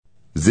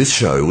This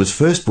show was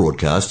first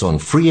broadcast on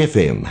Free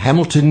FM,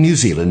 Hamilton, New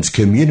Zealand's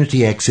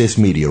community access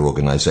media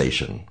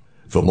organisation.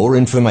 For more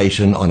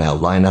information on our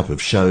lineup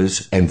of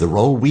shows and the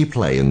role we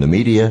play in the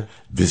media,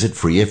 visit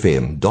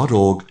freefm.org.nz.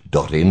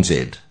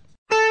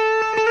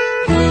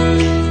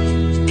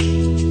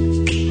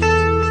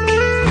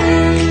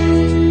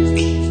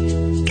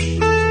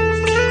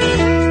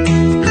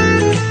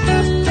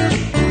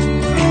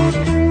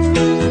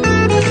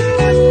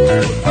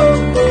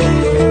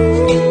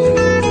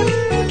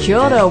 Kia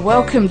ora,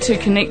 welcome to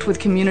Connect with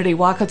Community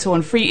Waikato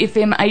on Free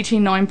FM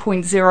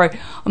 89.0.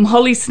 I'm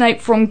Holly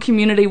Snape from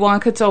Community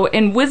Waikato,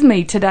 and with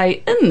me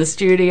today in the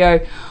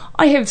studio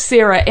I have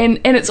Sarah, and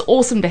it's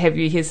awesome to have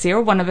you here,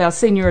 Sarah, one of our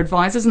senior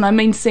advisors, and I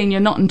mean senior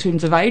not in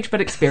terms of age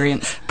but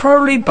experience.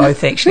 Probably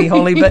both actually,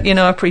 Holly, but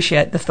I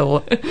appreciate the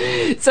thought.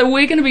 So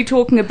we're going to be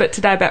talking a bit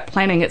today about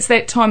planning. It's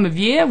that time of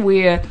year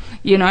where,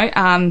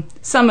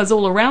 summer's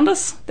all around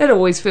us. That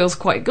always feels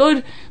quite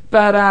good.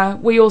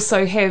 But we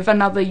also have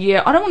another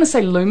year, I don't want to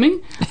say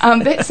looming,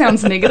 that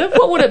sounds negative.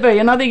 What would it be?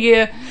 Another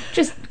year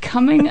just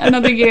coming,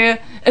 another year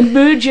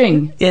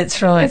emerging. Yeah,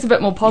 that's right. That's a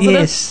bit more positive.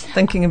 Yes,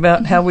 thinking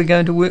about how we're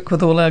going to work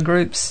with all our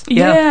groups.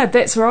 Yeah,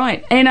 that's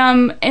right. And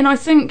I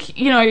think,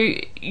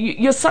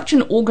 you're such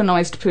an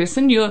organised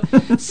person. You're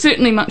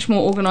certainly much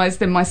more organised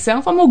than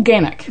myself. I'm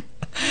organic.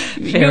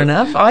 Fair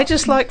enough. I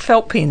just like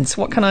felt pens.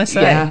 What can I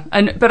say? Yeah,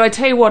 but I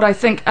tell you what, I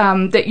think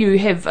that you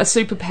have a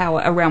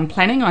superpower around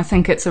planning. I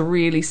think it's a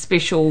really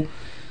special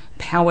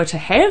power to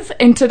have.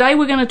 And today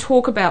we're going to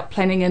talk about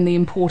planning and the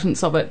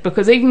importance of it,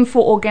 because even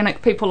for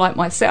organic people like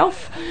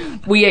myself,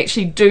 we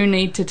actually do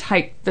need to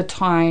take the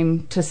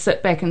time to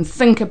sit back and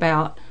think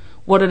about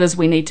what it is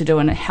we need to do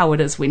and how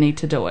it is we need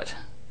to do it.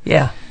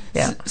 Yeah.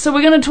 Yeah. So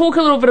we're going to talk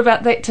a little bit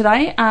about that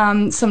today,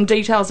 some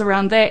details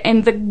around that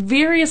and the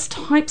various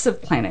types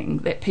of planning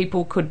that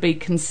people could be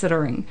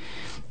considering.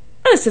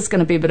 This is going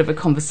to be a bit of a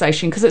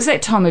conversation because it's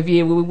that time of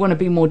year where we want to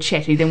be more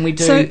chatty than we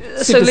do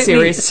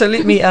serious. So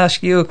let me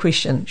ask you a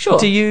question. Sure.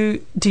 Do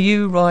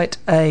you write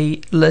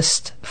a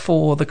list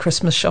for the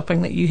Christmas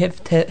shopping that you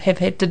have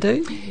had to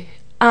do?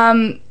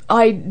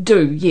 I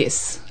do,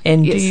 yes.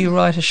 And yes. Do you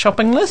write a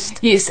shopping list?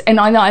 Yes, and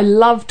I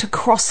love to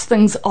cross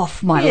things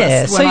off my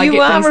list when so I get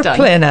things done. You are a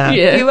planner.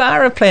 Yeah. You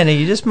are a planner.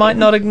 You just might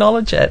not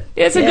acknowledge it.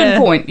 Yeah, it's a good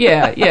point.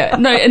 Yeah.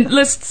 No, and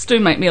lists do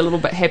make me a little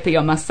bit happy,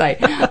 I must say,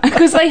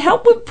 because they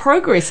help with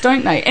progress,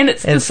 don't they? And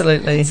it's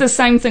absolutely. It's the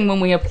same thing when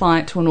we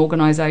apply it to an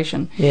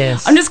organisation.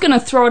 Yes. I'm just going to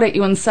throw it at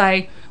you and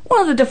say, what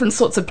are the different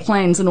sorts of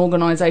plans an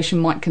organisation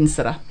might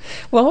consider?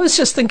 Well, I was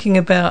just thinking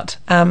about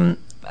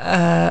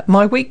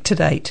my week to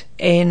date,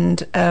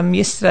 and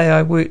yesterday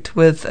I worked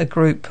with a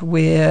group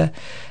where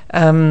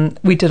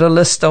we did a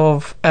list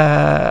of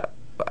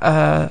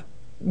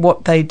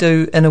what they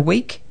do in a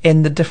week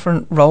and the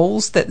different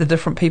roles that the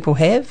different people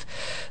have.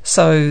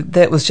 So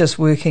that was just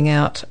working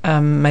out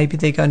maybe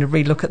they're going to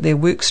relook at their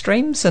work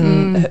streams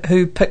and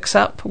who picks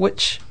up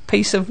which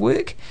piece of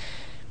work.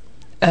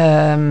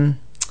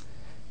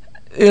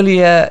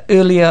 Earlier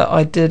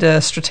I did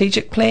a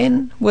strategic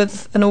plan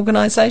with an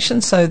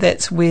organisation, so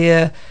that's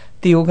where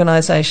the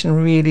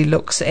organisation really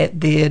looks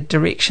at their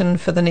direction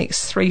for the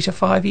next 3 to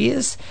 5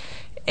 years.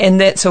 And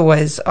that's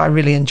always, I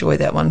really enjoy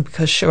that one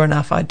because sure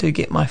enough I do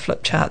get my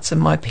flip charts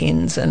and my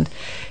pens and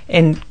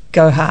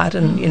go hard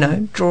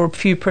and, draw a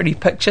few pretty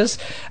pictures.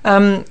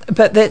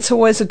 But that's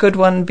always a good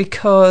one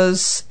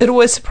because it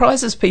always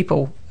surprises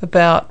people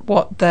about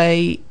what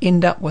they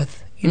end up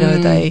with.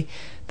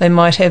 They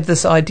might have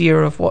this idea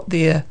of what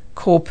their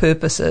core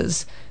purpose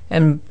is,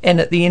 and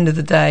at the end of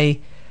the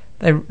day,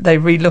 they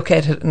relook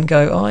at it and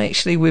go, oh,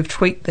 actually, we've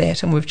tweaked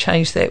that and we've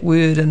changed that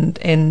word,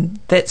 and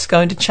that's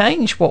going to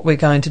change what we're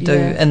going to do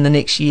in the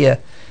next year.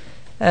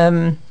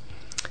 I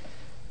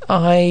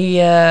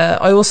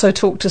also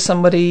talked to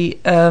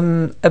somebody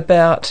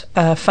about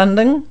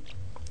funding.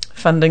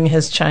 Funding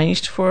has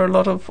changed for a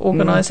lot of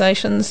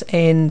organisations,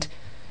 and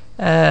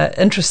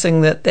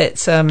interesting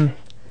that's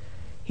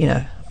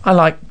I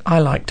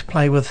like to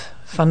play with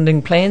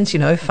funding plans.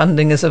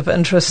 Funding is of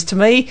interest to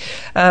me,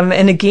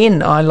 and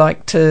again, I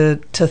like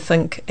to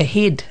think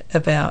ahead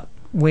about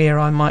where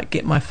I might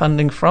get my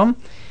funding from.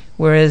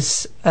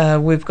 Whereas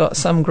we've got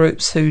some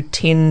groups who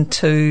tend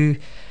to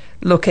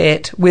look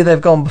at where they've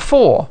gone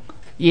before,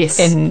 yes,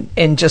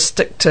 and just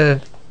stick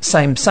to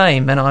same.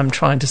 And I'm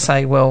trying to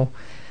say, well,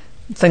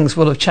 things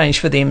will have changed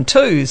for them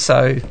too.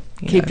 So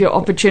keep your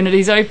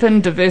opportunities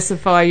open,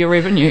 diversify your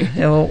revenue.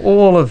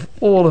 All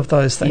of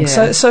those things.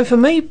 Yeah. So for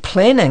me,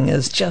 planning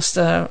is just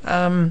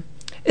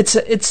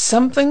it's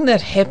something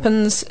that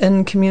happens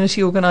in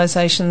community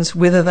organisations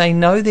whether they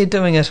know they're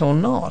doing it or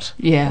not.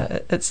 Yeah,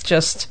 it's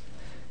just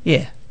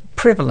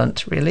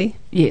prevalent, really.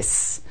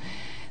 Yes.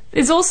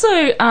 There's also,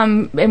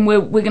 and we're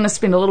going to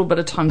spend a little bit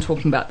of time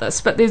talking about this,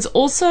 but there's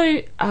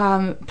also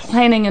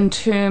planning in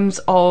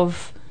terms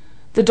of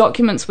the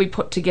documents we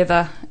put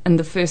together in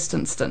the first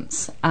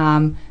instance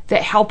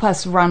that help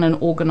us run and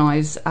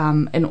organise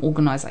an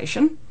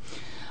organisation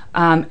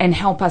and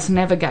help us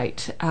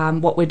navigate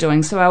what we're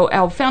doing. So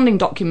our founding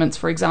documents,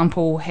 for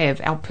example, have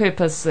our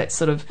purpose, that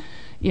sort of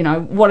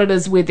what it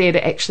is we're there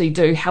to actually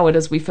do, how it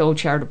is we feel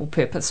charitable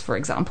purpose, for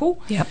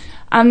example. Yep.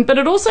 But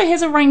it also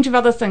has a range of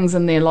other things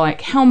in there,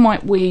 like how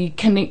might we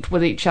connect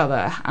with each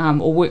other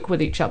or work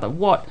with each other?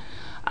 What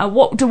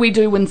do we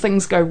do when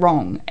things go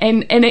wrong?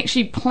 And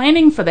actually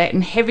planning for that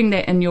and having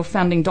that in your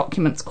founding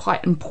document's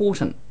quite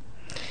important.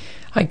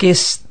 I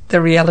guess the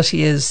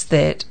reality is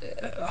that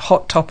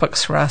hot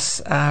topics for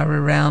us are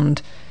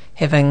around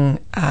having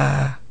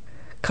a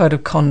code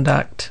of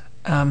conduct.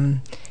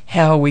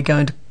 How are we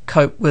going to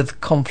cope with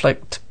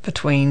conflict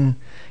between,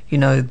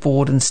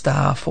 board and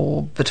staff,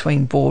 or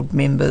between board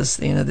members?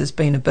 There's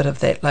been a bit of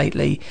that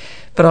lately.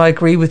 But I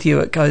agree with you,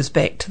 it goes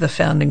back to the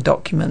founding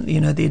document,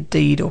 their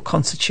deed or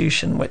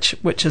constitution,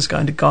 which is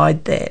going to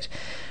guide that.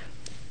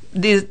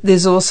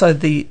 There's also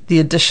the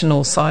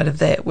additional side of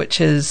that,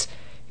 which is,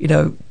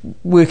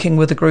 working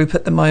with a group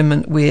at the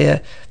moment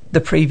where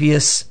the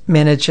previous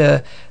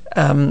manager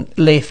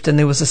left and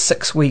there was a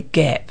 6-week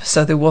gap,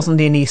 so there wasn't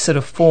any sort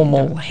of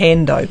formal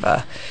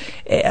handover,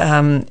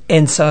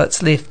 and so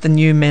it's left the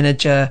new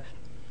manager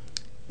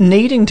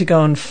needing to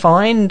go and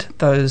find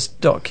those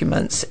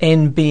documents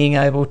and being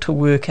able to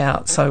work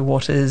out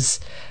what is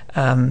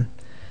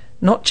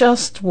not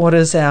just what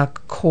is our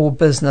core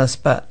business,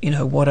 but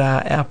what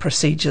are our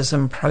procedures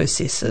and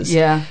processes.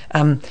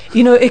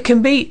 It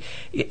can be,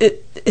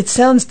 it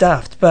sounds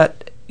daft,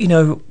 but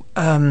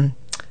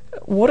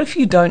what if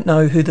you don't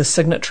know who the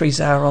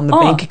signatories are on the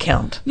bank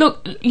account?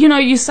 Look,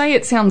 you say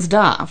it sounds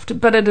daft,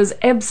 but it is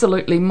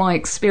absolutely my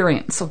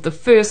experience of the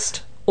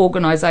first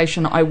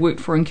organisation I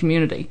worked for in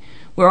community,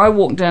 where I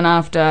walked in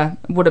after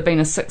would have been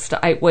a 6 to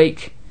 8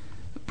 week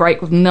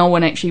break with no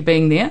one actually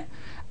being there.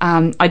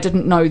 I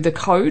didn't know the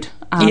code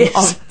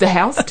of the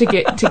house to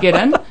get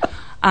in.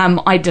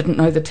 I didn't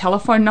know the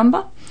telephone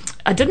number.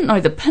 I didn't know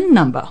the PIN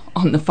number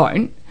on the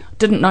phone.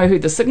 Didn't know who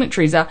the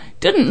signatories are.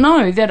 Didn't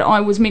know that I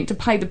was meant to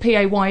pay the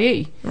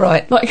PAYE.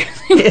 Right.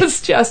 It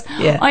was just,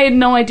 I had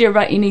no idea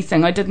about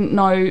anything. I didn't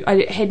know,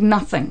 I had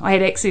nothing. I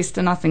had access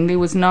to nothing. There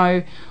was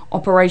no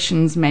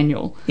operations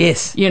manual.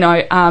 Yes.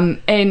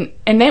 And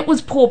that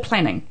was poor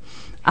planning.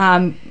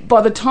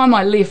 By the time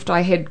I left,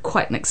 I had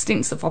quite an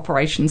extensive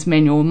operations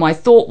manual. My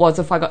thought was,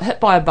 if I got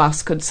hit by a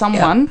bus, could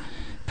someone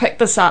pick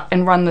this up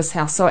and run this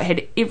house? So it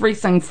had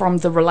everything from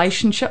the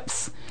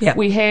relationships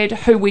we had,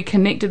 who we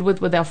connected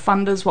with our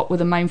funders, what were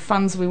the main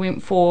funds we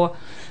went for,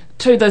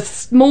 to the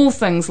small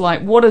things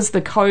like what is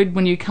the code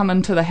when you come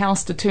into the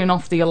house to turn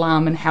off the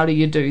alarm, and how do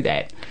you do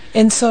that?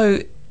 And so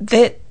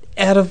that,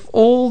 out of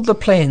all the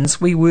plans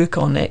we work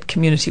on at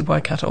Community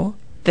Waikato,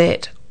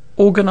 that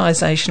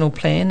organisational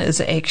plan is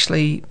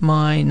actually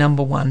my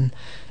number one.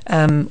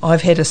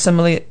 I've had a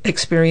similar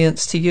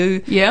experience to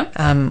you.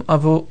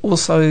 I've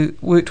also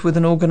worked with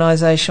an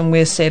organisation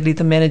where sadly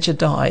the manager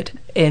died,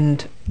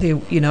 and there,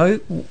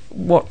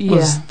 what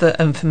was the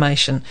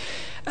information?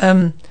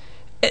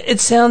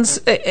 It sounds,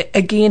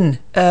 again,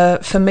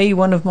 for me,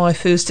 one of my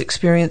first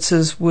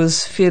experiences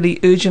was fairly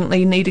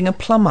urgently needing a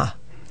plumber,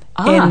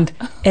 and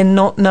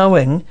not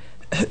knowing,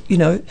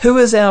 who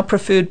is our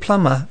preferred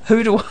plumber?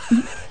 Who do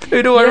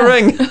I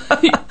ring?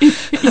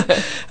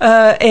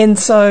 And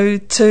so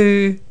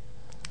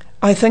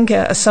I think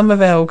some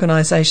of our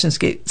organisations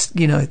get,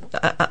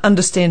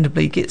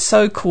 understandably get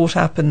so caught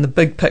up in the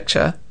big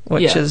picture,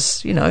 which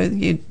is,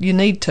 you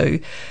need to.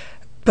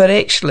 But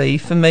actually,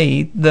 for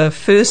me, the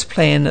first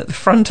plan at the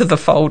front of the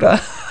folder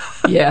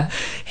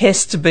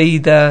has to be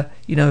the,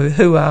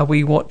 who are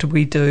we, what do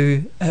we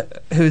do,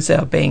 who's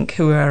our bank,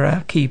 who are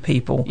our key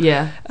people,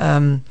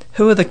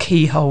 who are the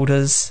key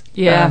holders,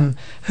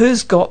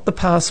 who's got the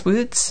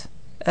passwords.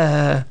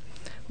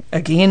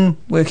 Again,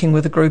 working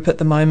with a group at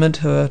the moment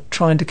who are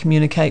trying to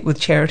communicate with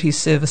charity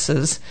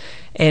services,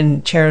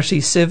 and charity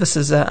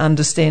services are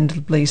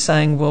understandably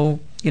saying, well,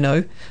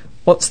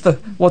 what's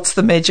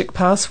the magic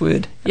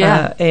password?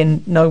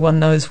 And no one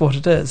knows what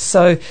it is.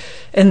 So,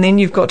 and then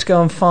you've got to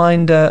go and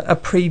find a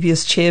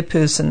previous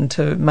chairperson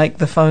to make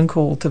the phone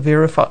call to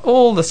verify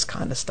all this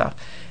kind of stuff.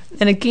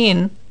 And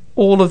again,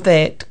 all of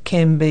that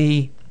can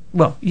be,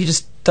 well, you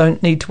just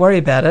don't need to worry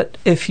about it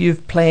if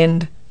you've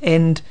planned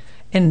and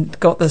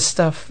got this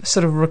stuff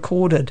sort of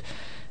recorded.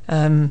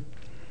 And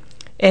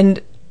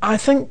I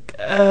think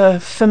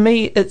for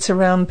me it's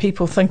around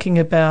people thinking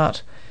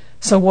about,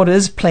 so what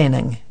is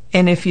planning?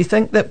 And if you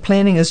think that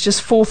planning is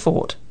just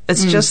forethought,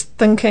 it's just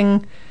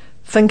thinking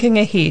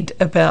ahead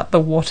about the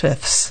what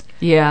ifs,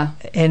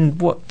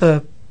 and what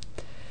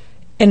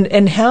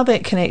and how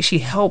that can actually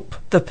help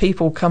the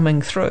people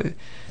coming through.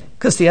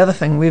 Because the other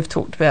thing we've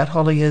talked about,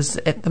 Holly, is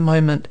at the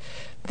moment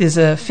there's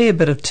a fair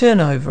bit of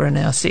turnover in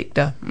our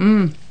sector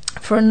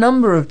for a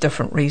number of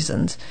different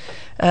reasons.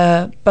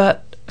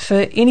 But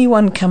for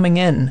anyone coming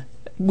in,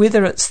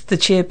 whether it's the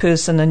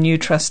chairperson, a new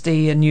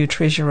trustee, a new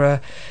treasurer,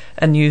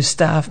 a new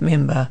staff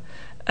member,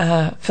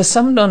 for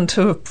someone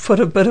to put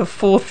a bit of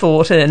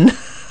forethought in,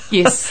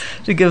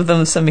 to give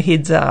them some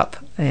heads up,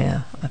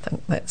 I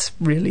think that's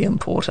really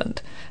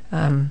important.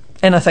 And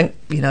I think,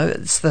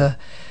 it's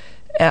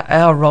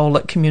our role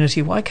at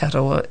Community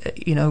Waikato,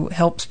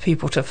 helps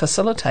people to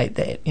facilitate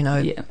that.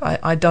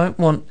 I don't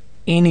want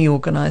any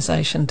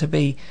organisation to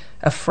be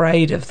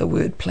afraid of the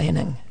word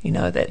planning.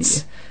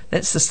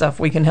 That's the stuff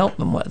we can help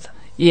them with.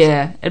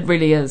 Yeah, it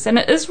really is. And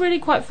it is really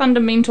quite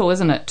fundamental,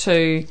 isn't it,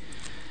 to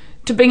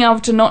being able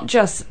to not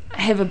just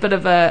have a bit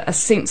of a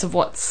sense of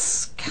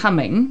what's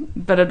coming,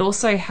 but it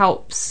also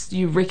helps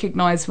you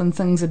recognise when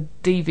things are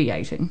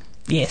deviating.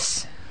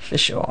 Yes, for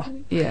sure.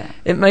 Yeah.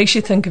 It makes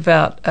you think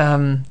about,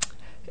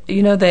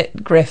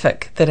 that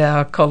graphic that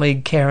our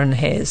colleague Karen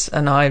has,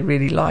 and I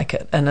really like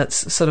it, and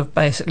it's sort of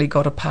basically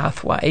got a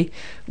pathway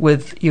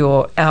with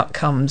your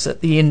outcomes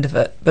at the end of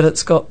it, but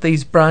it's got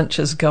these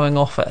branches going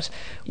off it,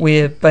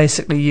 where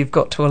basically you've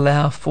got to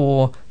allow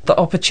for the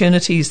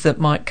opportunities that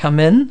might come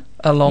in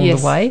along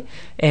the way,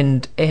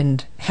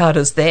 and how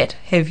does that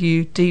have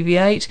you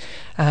deviate,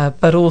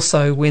 but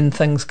also when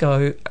things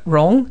go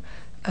wrong,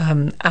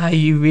 are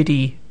you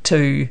ready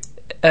to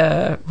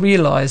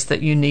realise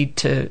that you need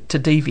to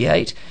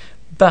deviate,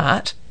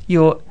 but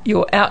your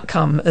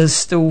outcome is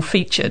still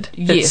featured.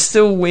 Yes. It's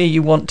still where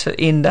you want to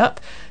end up.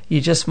 You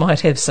just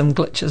might have some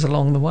glitches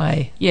along the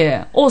way.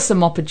 Yeah, or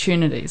some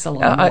opportunities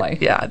along the way.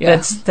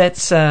 That's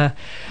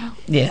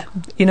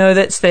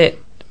that.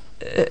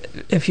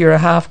 If you're a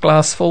half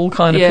glass full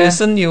kind of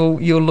person,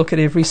 you'll look at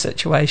every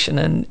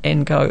situation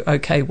and go,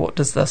 okay, what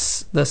does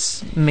this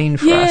mean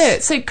for us? Yeah,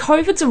 so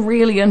COVID's a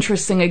really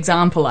interesting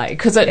example,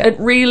 because it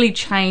really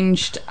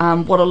changed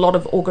what a lot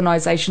of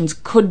organisations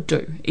could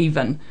do,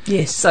 even.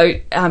 Yes. So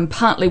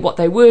partly what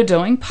they were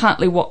doing,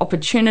 partly what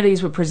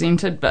opportunities were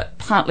presented, but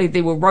partly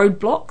there were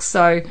roadblocks,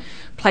 so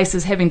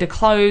places having to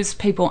close,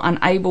 people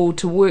unable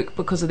to work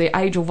because of their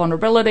age or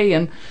vulnerability,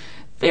 and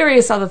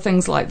various other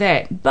things like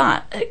that.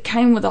 But it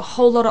came with a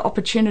whole lot of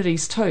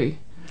opportunities too.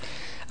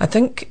 I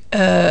think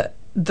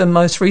the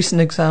most recent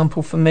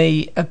example for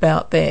me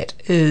about that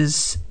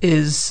is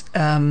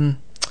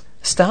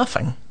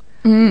staffing,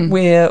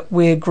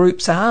 where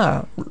groups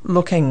are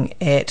looking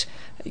at,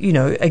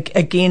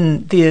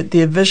 again,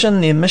 their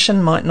vision, their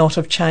mission might not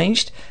have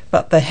changed,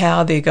 but the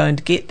how they're going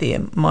to get there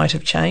might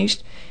have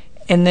changed,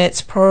 and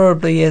that's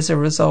probably as a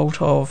result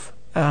of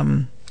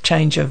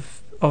change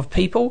of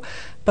people,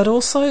 but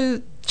also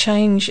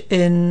change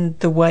in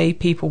the way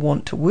people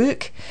want to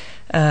work,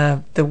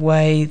 the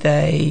way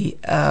they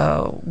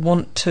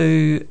want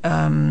to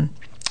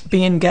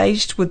be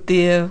engaged with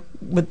their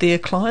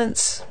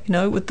clients,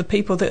 with the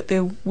people that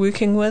they're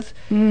working with.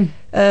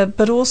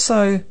 But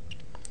also,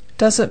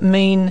 does it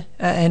mean,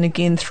 and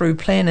again through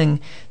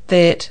planning,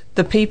 that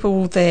the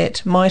people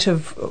that might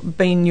have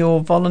been your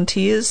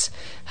volunteers,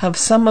 have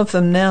some of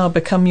them now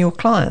become your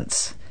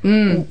clients?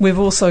 We've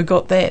also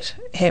got that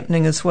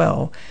happening as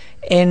well.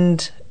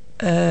 And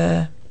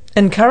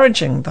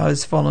encouraging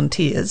those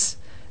volunteers,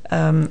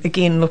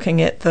 again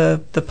looking at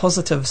the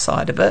positive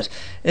side of it,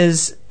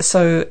 is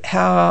so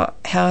how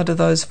do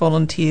those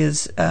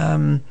volunteers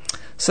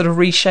sort of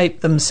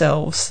reshape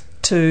themselves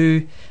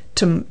to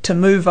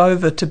move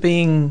over to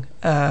being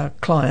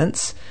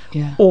clients,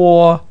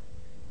 or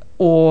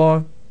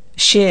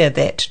share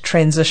that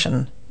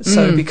transition.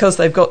 So because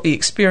they've got the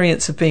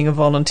experience of being a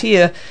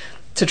volunteer,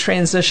 to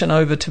transition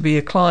over to be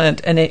a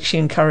client, and actually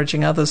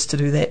encouraging others to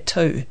do that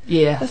too.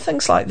 Yeah.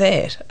 Things like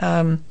that,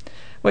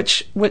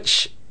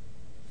 which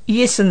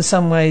yes, in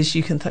some ways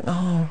you can think,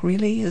 oh,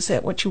 really? Is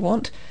that what you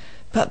want?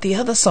 But the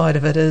other side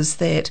of it is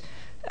that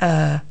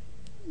that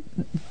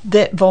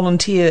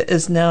volunteer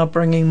is now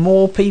bringing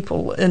more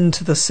people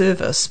into the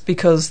service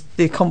because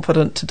they're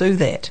confident to do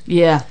that.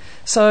 Yeah.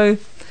 So,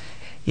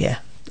 yeah,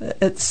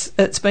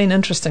 it's been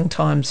interesting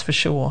times for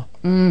sure.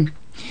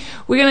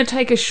 We're going to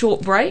take a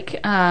short break,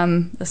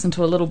 listen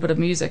to a little bit of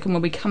music, and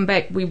when we come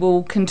back we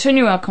will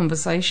continue our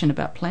conversation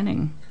about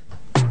planning.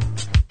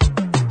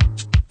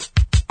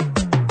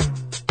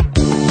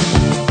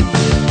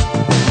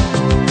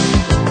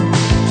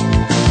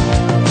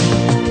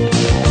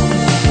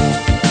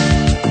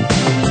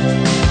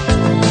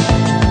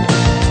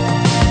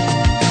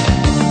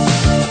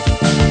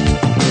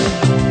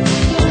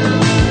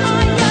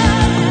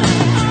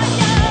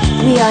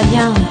 We are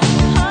young,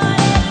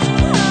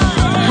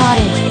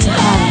 hearted to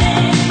heart,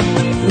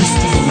 we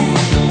stand.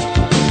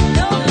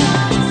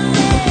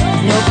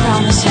 No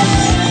promises,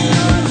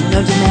 no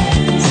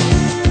demands.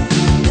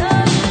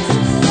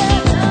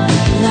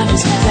 Love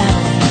is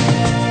family.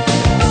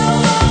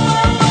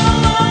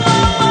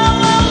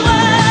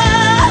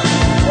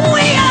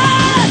 We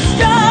are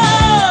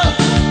strong.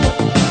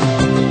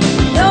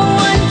 No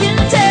one can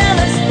tell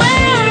us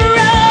we're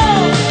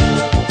wrong.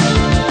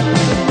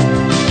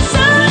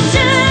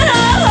 Sunshine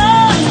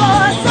all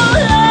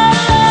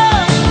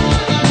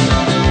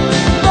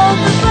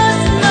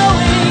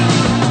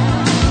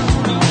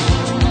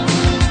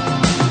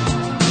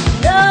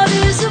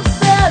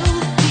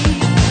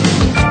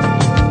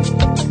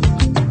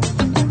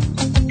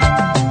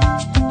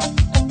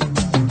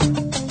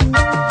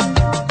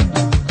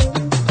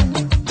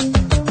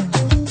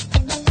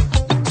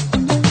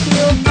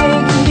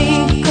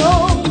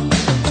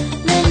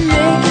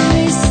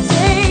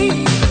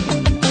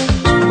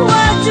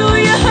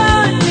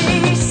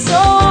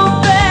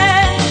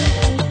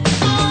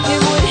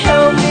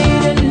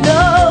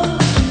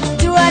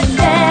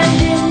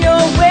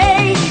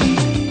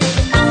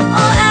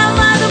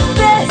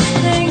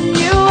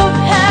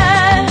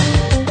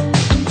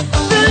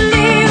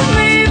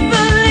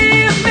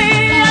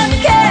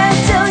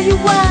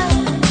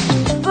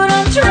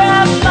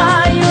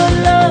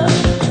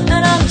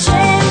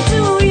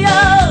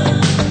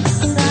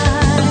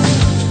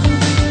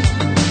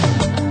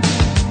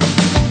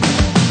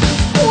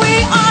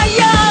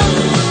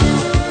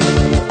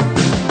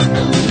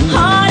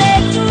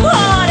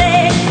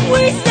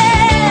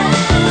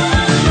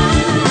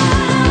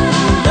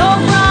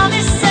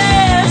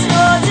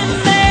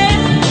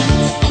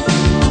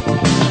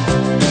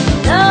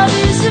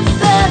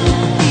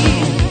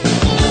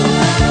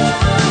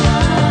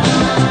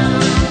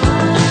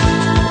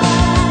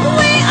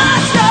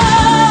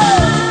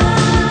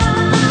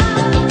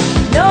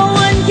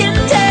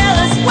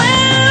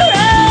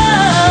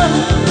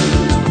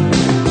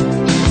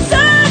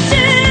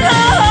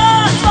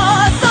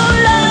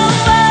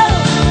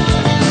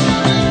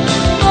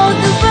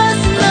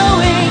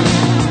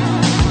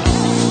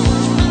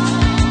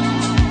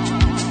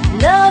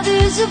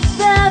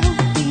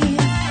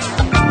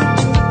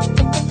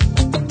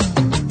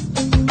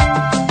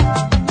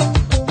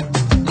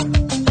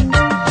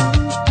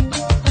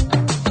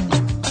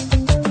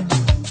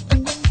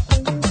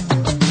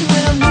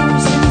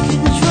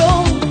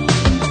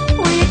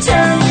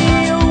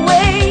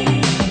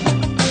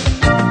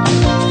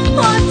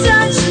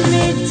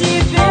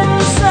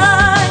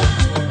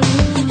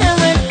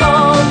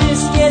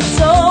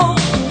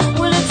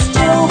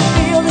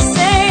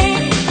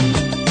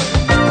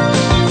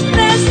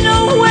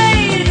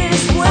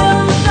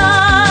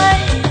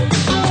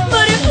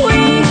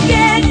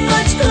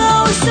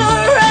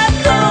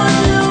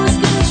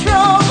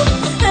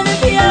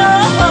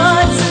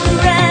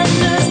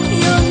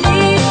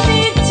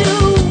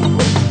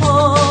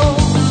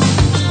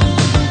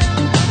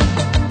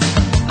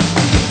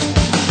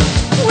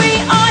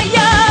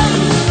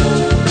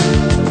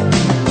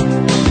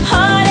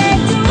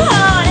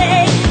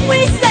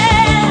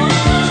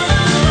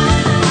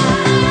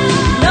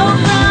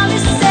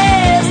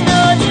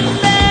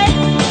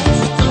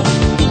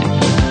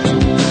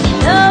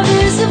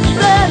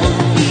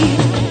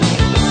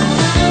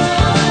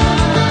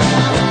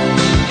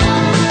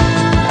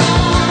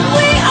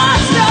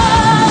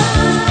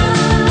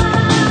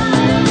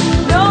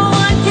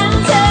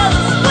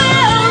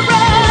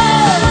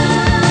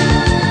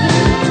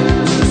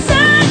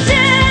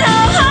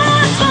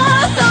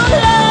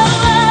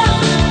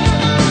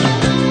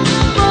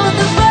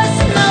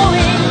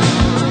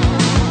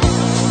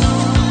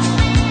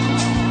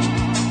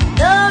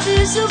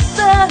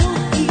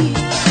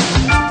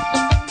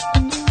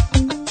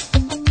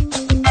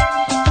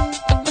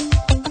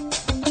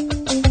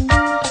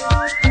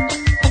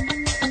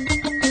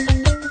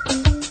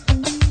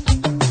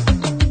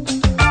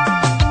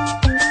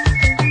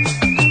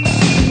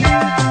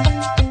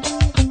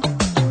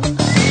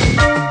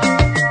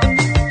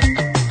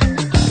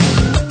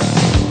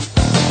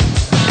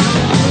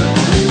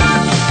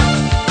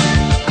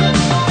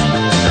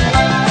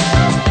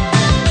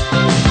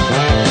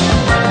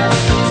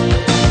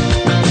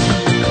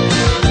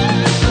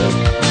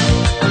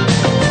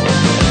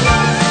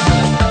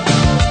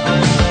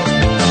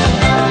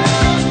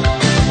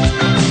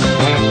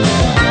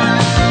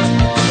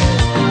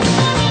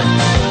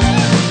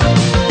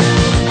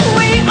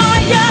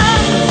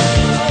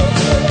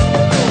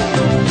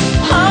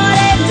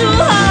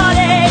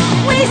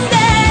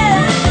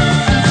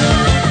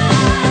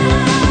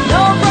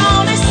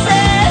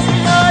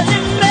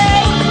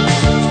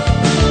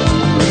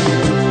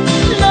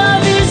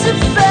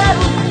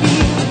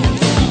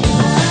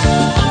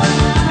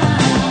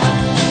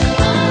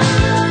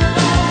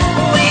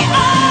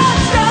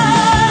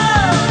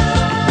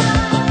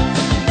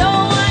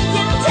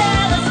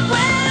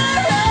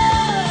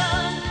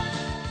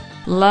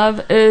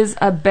Love is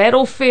a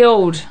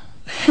battlefield.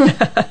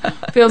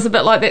 Feels a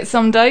bit like that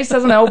some days,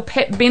 doesn't it? Old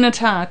Pat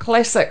Benatar,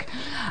 classic.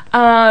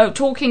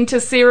 Talking to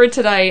Sarah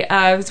today,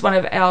 who's one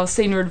of our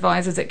senior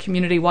advisors at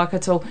Community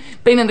Waikato.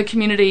 Been in the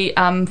community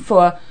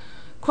for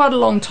quite a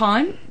long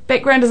time.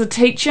 Background as a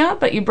teacher,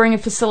 but you bring a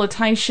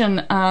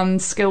facilitation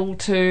skill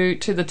to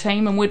the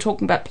team, and we're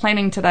talking about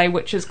planning today,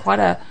 which is quite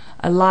a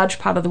large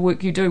part of the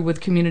work you do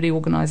with community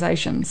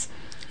organisations.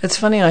 It's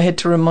funny, I had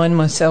to remind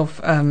myself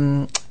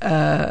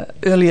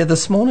earlier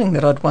this morning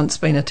that I'd once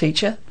been a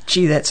teacher.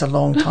 Gee, that's a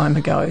long time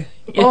ago.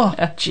 Yeah. Oh,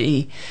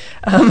 gee.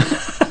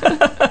 I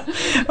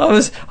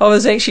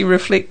was actually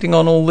reflecting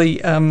on all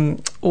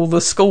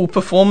the school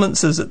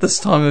performances at this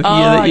time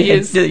of year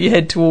that you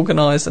had to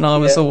organise, and I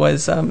was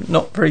always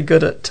not very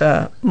good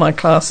at my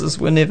classes.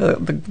 Were never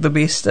the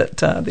best at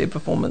their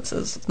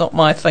performances. It's not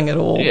my thing at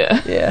all.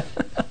 Yeah.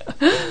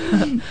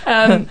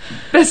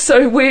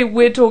 So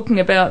we're talking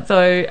about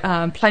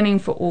though planning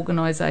for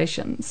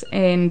organisations,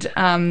 and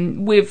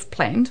we've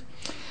planned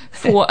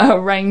for a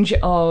range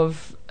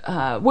of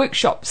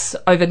workshops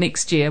over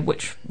next year,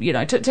 which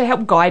to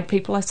help guide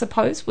people, I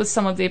suppose, with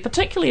some of their,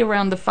 particularly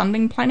around the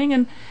funding planning,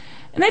 and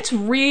that's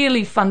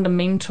really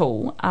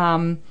fundamental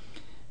for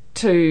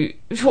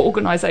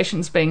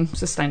organisations being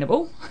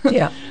sustainable.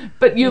 Yeah.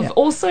 But you've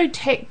also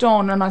tacked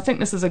on, and I think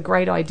this is a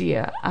great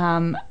idea,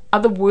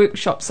 other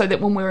workshops, so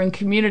that when we're in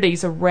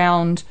communities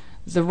around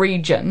the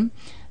region,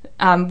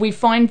 we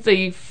find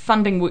the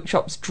funding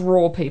workshops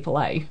draw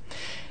people,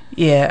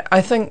 Yeah,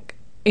 I think,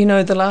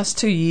 the last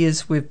 2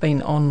 years we've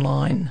been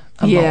online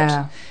a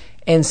lot.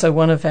 And so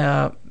one of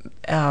our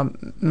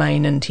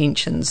main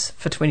intentions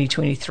for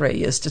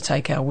 2023 is to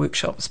take our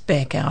workshops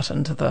back out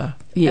into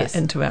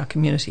into our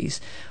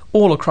communities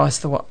all across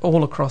the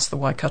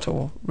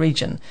Waikato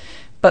region.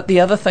 But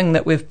the other thing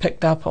that we've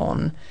picked up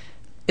on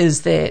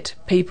is that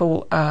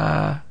people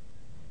have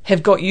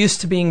got used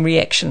to being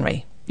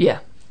reactionary. Yeah.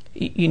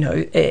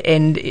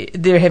 And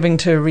they're having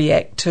to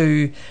react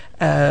to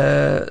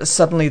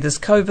suddenly there's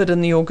COVID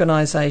in the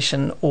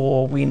organisation,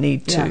 or we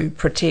need to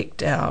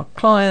protect our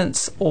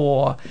clients,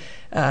 or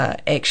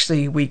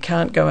actually we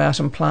can't go out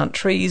and plant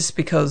trees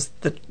because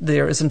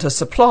there isn't a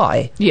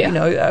supply.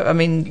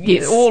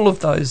 All of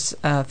those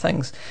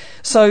things.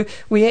 So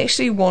we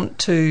actually want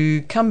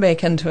to come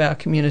back into our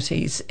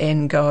communities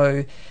and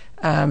go,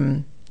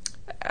 come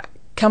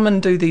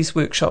and do these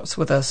workshops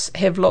with us,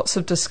 have lots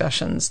of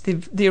discussions.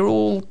 They're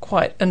all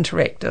quite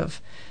interactive.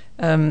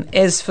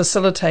 As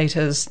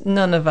facilitators,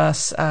 none of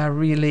us are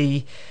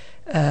really,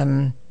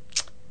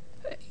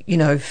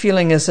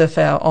 feeling as if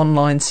our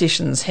online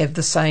sessions have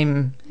the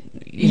same,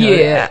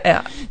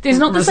 there's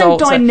not the same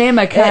results.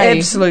 dynamic.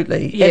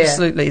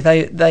 Absolutely.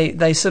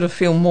 They sort of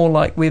feel more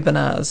like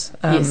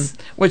webinars,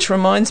 which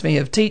reminds me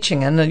of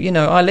teaching. And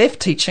I left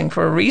teaching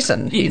for a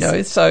reason.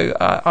 So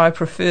I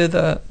prefer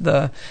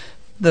the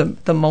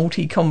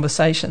multi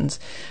conversations.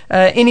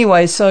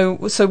 Anyway, so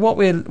what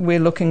we're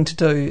looking to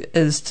do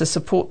is to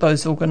support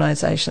those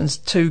organisations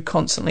to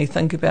constantly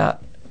think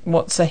about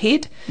what's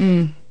ahead.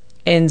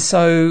 And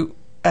so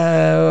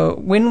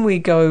when we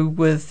go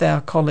with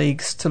our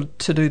colleagues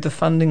to do the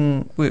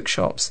funding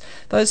workshops,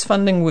 those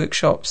funding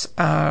workshops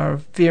are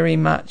very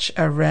much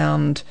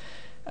around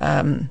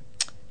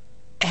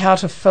how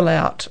to fill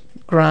out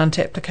grant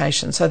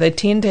applications. So they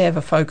tend to have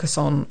a focus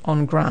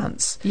on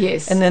grants.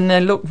 Yes. And then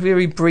they look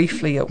very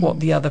briefly at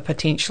what the other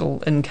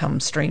potential income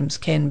streams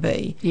can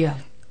be. Yeah.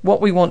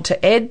 What we want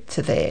to add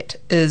to that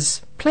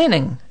is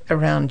planning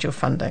around your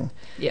funding.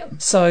 Yeah.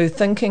 So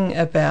thinking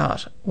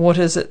about what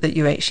is it that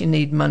you actually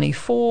need money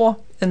for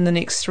in the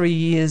next 3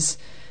 years,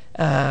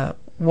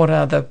 what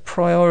are the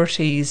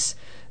priorities,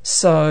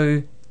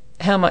 so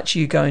how much are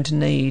you going to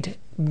need,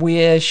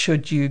 where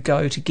should you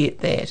go to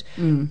get that,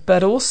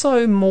 but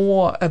also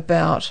more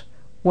about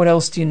what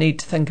else do you need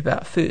to think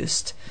about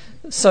first.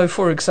 So,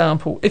 for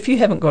example, if you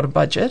haven't got a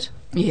budget,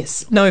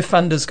 no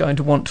funder's going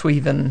to want to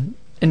even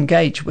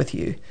engage with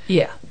you.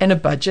 Yeah. And a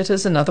budget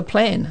is another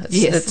plan.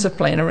 It's a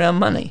plan around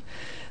money.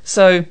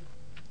 So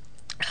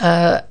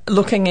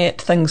looking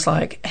at things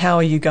like how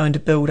are you going to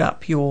build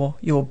up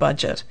your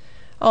budget?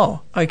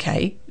 Oh,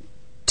 okay.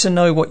 To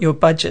know what your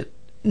budget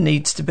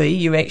needs to be,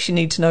 you actually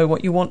need to know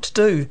what you want to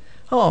do.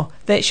 Oh,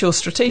 that's your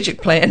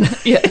strategic plan.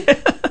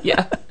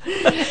 Yeah.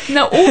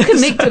 No, all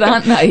connected,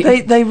 aren't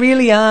they? They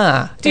really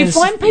are. Do you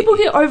find people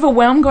get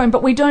overwhelmed going,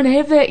 but we don't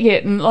have that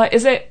yet? And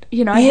is that,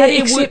 how do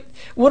you work?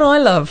 What I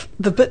love,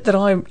 the bit that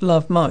I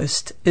love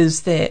most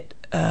is that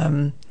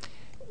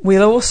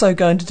we're also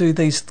going to do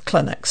these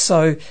clinics.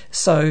 So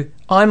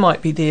I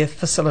might be there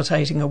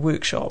facilitating a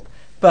workshop,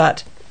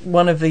 but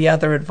one of the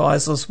other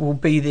advisors will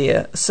be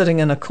there sitting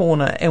in a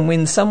corner, and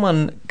when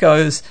someone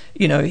goes,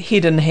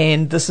 head in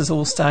hand, this is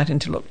all starting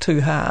to look too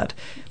hard,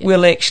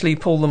 we'll actually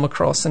pull them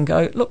across and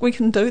go, look, we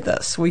can do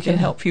this, we can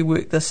help you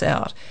work this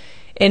out.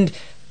 And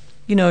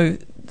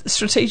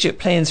strategic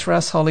plans for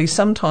us, Holly,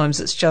 sometimes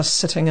it's just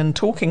sitting and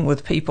talking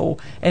with people,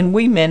 and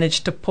we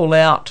manage to pull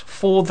out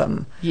for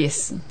them,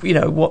 Yes.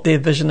 what their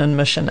vision and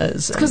mission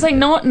is. Because they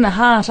know it in the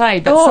heart, eh?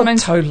 But Oh,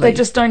 sometimes totally. they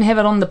just don't have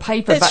it on the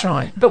paper. That's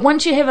right. But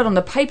once you have it on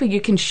the paper,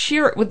 you can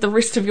share it with the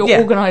rest of your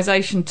Yeah.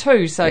 organisation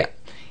too, so Yeah.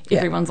 Yeah.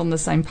 everyone's on the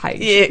same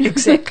page. Yeah,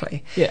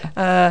 exactly.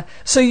 Yeah.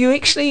 So you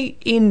actually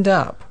end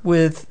up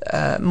with,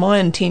 my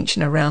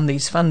intention around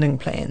these funding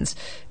plans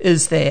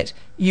is that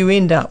you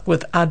end up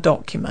with a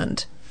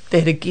document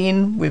that,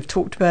 again, we've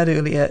talked about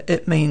earlier.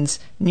 It means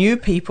new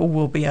people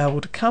will be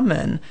able to come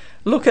in,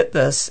 look at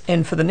this,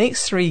 and for the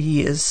next 3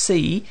 years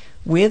see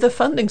where the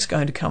funding's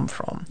going to come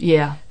from.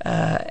 Yeah.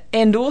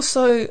 And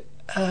also,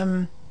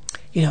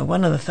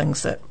 one of the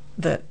things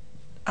that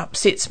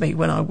upsets me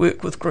when I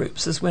work with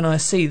groups is when I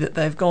see that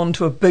they've gone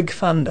to a big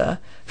funder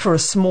for a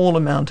small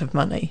amount of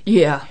money,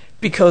 Yeah.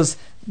 because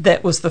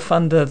that was the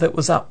funder that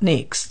was up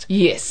next.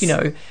 Yes.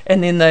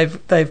 And then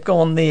they've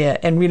gone there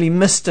and really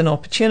missed an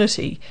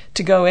opportunity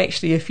to go,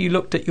 actually, if you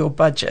looked at your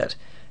budget,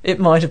 it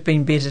might have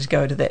been better to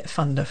go to that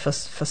funder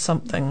for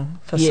something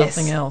Yes.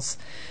 something else.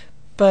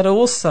 But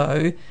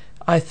also,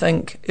 I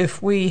think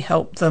if we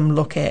help them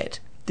look at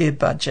their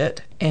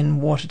budget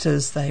and what it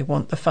is they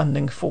want the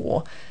funding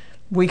for,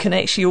 we can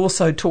actually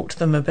also talk to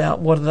them about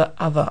what are the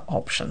other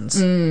options,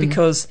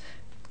 because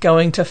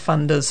going to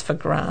funders for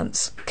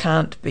grants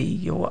can't be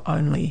your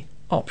only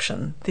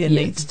option. There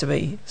Yeah. needs to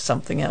be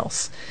something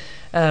else.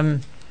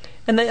 And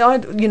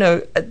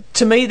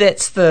to me,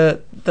 that's the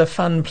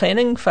fun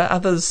planning. For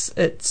others,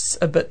 it's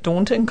a bit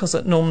daunting because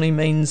it normally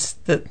means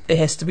that there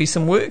has to be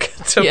some work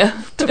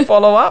to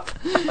follow up.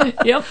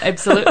 Yep,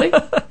 absolutely.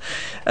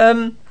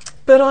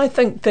 But I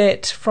think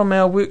that from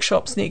our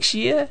workshops next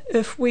year,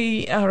 if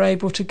we are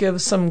able to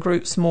give some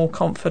groups more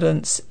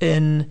confidence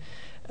in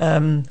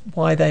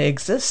why they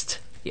exist,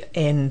 Yeah.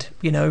 and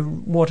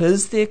what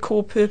is their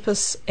core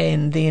purpose,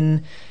 and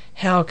then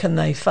how can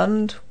they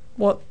fund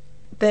what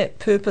that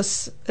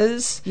purpose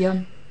is,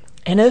 Yeah.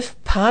 and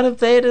if part of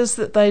that is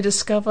that they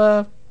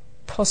discover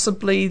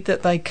possibly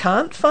that they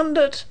can't fund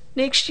it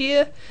next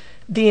year,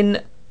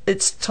 then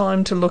it's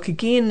time to look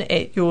again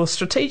at your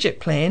strategic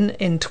plan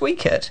and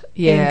tweak it,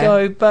 Yeah. and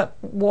go, but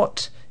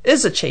what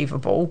is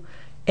achievable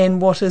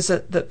and what is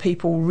it that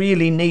people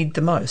really need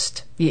the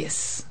most?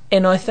 Yes.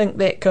 And I think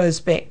that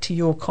goes back to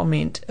your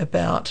comment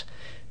about,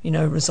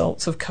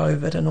 results of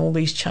COVID and all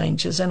these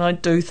changes. And I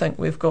do think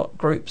we've got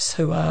groups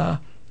who are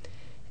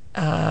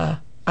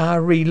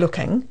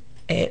re-looking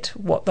at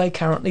what they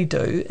currently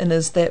do, and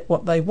is that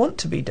what they want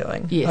to be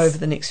doing Yes. over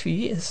the next few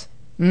years.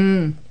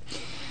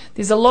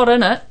 There's a lot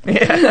in it.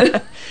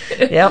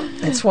 Yep,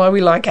 that's why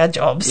we like our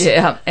jobs.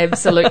 Yeah,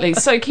 absolutely.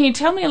 So can you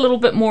tell me a little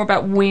bit more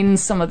about when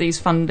some of these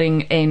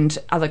funding and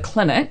other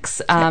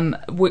clinics,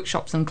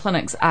 workshops and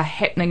clinics, are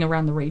happening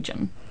around the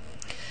region?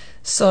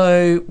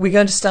 So we're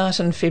going to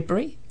start in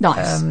February.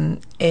 Nice.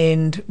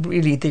 And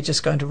really they're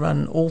just going to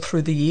run all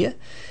through the year.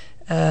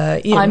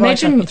 I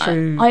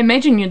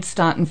imagine you'd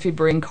start in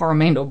February in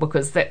Coromandel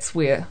because that's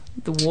where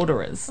the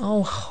water is.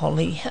 Oh,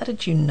 Holly, how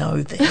did you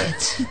know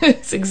that?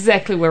 It's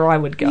exactly where I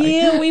would go.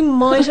 Yeah, we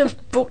might have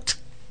booked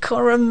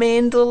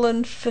Coromandel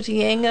and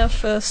Whitianga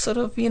for sort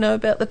of,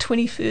 about the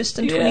 21st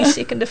and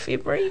 22nd of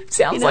February.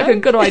 Sounds like a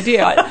good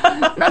idea.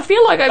 I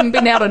feel like I haven't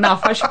been out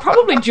enough. I should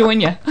probably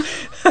join you.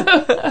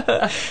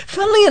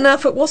 Funnily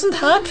enough, it wasn't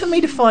hard for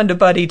me to find a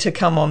buddy to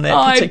come on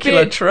that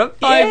particular trip.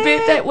 I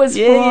bet that was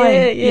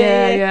fine.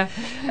 Yeah.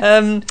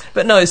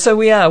 But no, so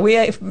we are.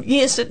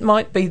 Yes, it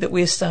might be that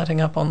we're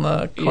starting up on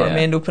the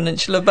Coromandel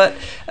Peninsula, but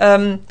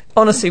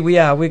honestly, we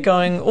are. We're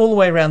going all the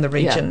way around the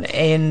region,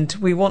 and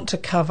we want to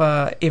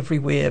cover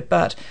everywhere.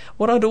 But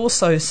what I'd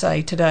also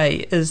say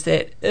today is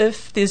that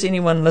if there's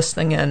anyone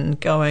listening in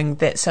going,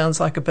 that sounds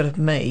like a bit of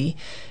me,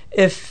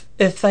 if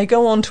they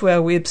go onto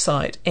our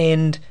website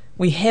and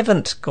we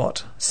haven't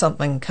got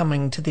something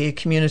coming to their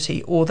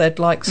community, or they'd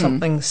like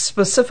something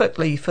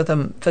specifically for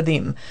them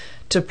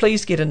to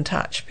please get in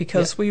touch,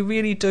 because we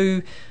really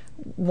do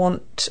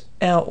want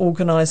our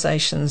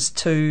organisations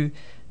to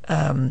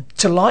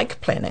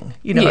like planning,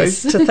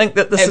 to think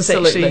that this is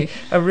actually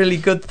a really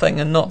good thing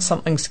and not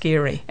something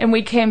scary. And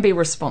we can be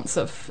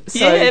responsive.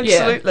 So,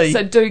 absolutely.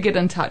 So do get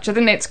in touch. I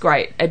think that's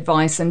great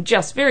advice. And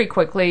just very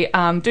quickly,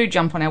 do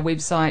jump on our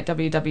website,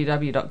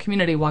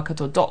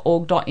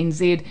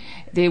 www.communitywaikato.org.nz.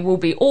 There will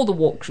be all the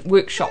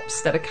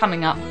workshops that are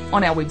coming up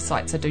on our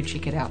website, so do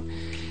check it out.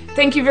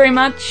 Thank you very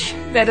much.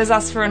 That is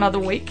us for another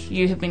week.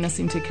 You have been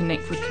listening to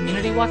Connect with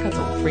Community Waikato,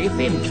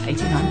 3FM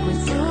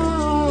 89.0.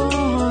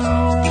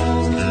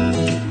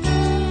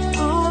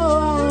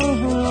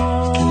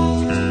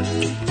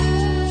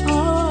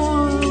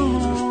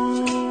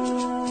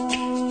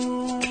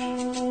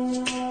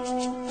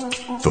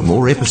 For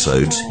more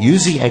episodes,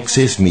 use the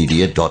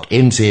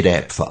accessmedia.nz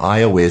app for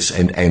iOS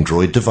and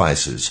Android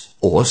devices,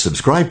 or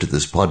subscribe to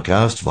this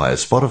podcast via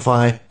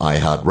Spotify,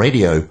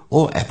 iHeartRadio,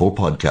 or Apple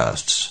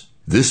Podcasts.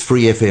 This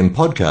Free FM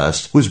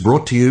podcast was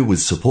brought to you with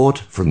support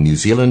from New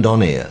Zealand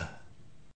On Air.